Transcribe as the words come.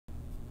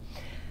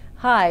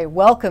Hi,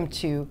 welcome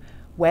to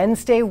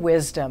Wednesday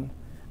Wisdom,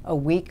 a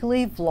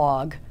weekly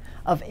vlog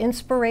of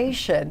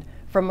inspiration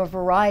from a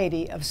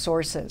variety of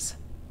sources.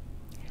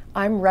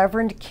 I'm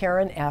Reverend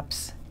Karen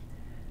Epps,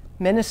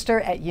 minister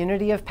at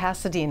Unity of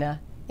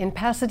Pasadena in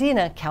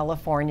Pasadena,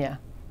 California.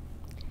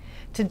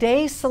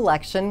 Today's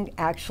selection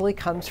actually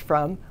comes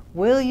from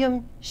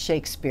William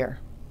Shakespeare.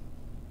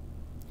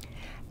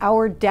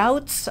 Our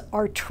doubts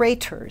are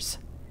traitors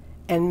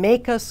and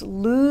make us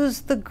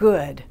lose the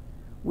good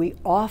we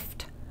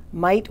oft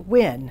might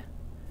win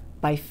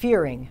by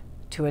fearing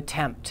to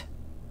attempt.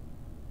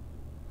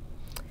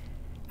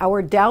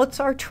 Our doubts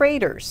are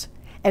traitors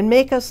and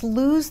make us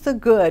lose the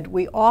good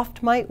we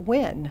oft might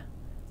win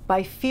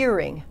by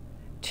fearing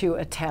to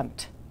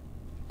attempt.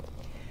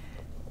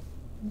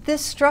 This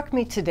struck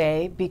me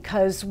today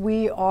because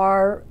we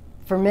are,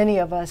 for many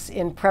of us,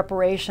 in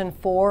preparation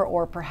for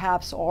or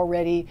perhaps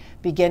already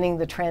beginning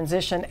the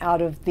transition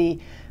out of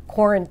the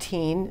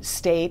quarantine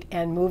state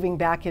and moving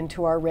back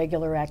into our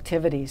regular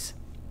activities,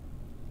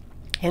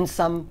 in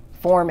some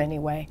form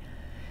anyway.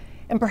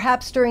 And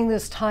perhaps during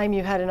this time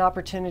you had an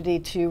opportunity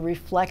to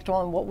reflect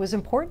on what was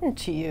important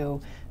to you,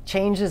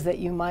 changes that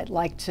you might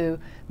like to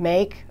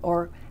make,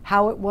 or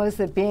how it was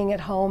that being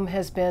at home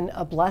has been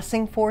a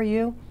blessing for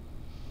you,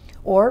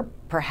 or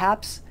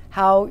perhaps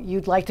how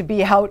you'd like to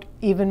be out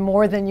even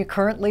more than you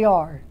currently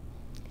are.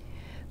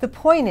 The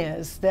point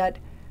is that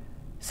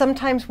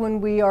sometimes when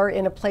we are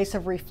in a place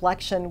of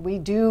reflection, we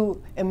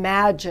do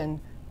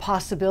imagine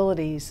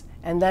possibilities,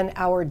 and then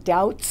our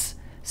doubts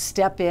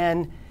step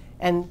in,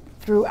 and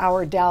through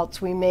our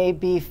doubts we may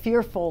be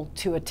fearful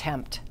to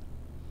attempt.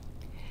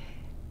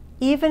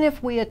 Even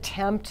if we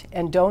attempt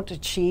and don't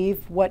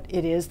achieve what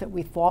it is that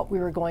we thought we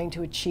were going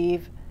to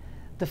achieve,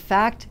 the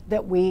fact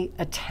that we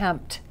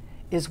attempt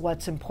is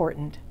what's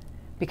important,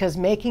 because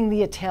making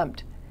the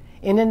attempt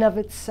in and of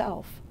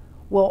itself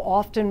will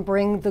often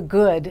bring the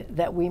good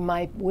that we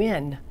might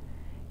win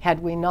had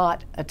we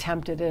not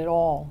attempted at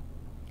all.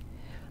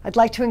 I'd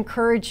like to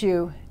encourage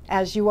you,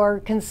 as you are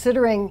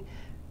considering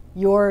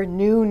your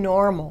new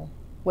normal,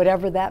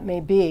 whatever that may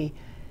be,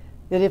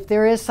 that if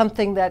there is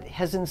something that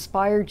has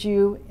inspired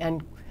you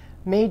and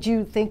made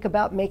you think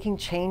about making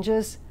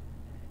changes,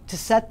 to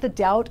set the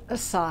doubt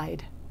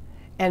aside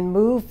and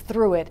move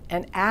through it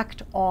and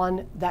act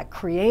on that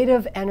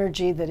creative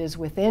energy that is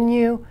within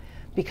you,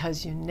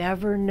 because you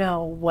never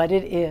know what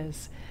it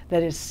is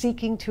that is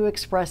seeking to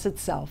express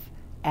itself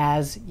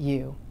as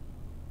you.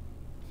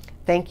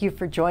 Thank you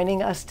for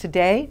joining us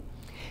today.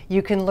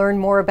 You can learn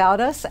more about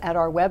us at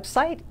our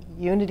website,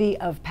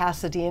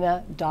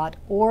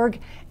 unityofpasadena.org,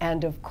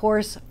 and of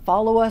course,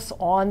 follow us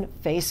on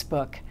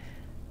Facebook.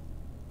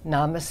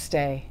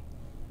 Namaste.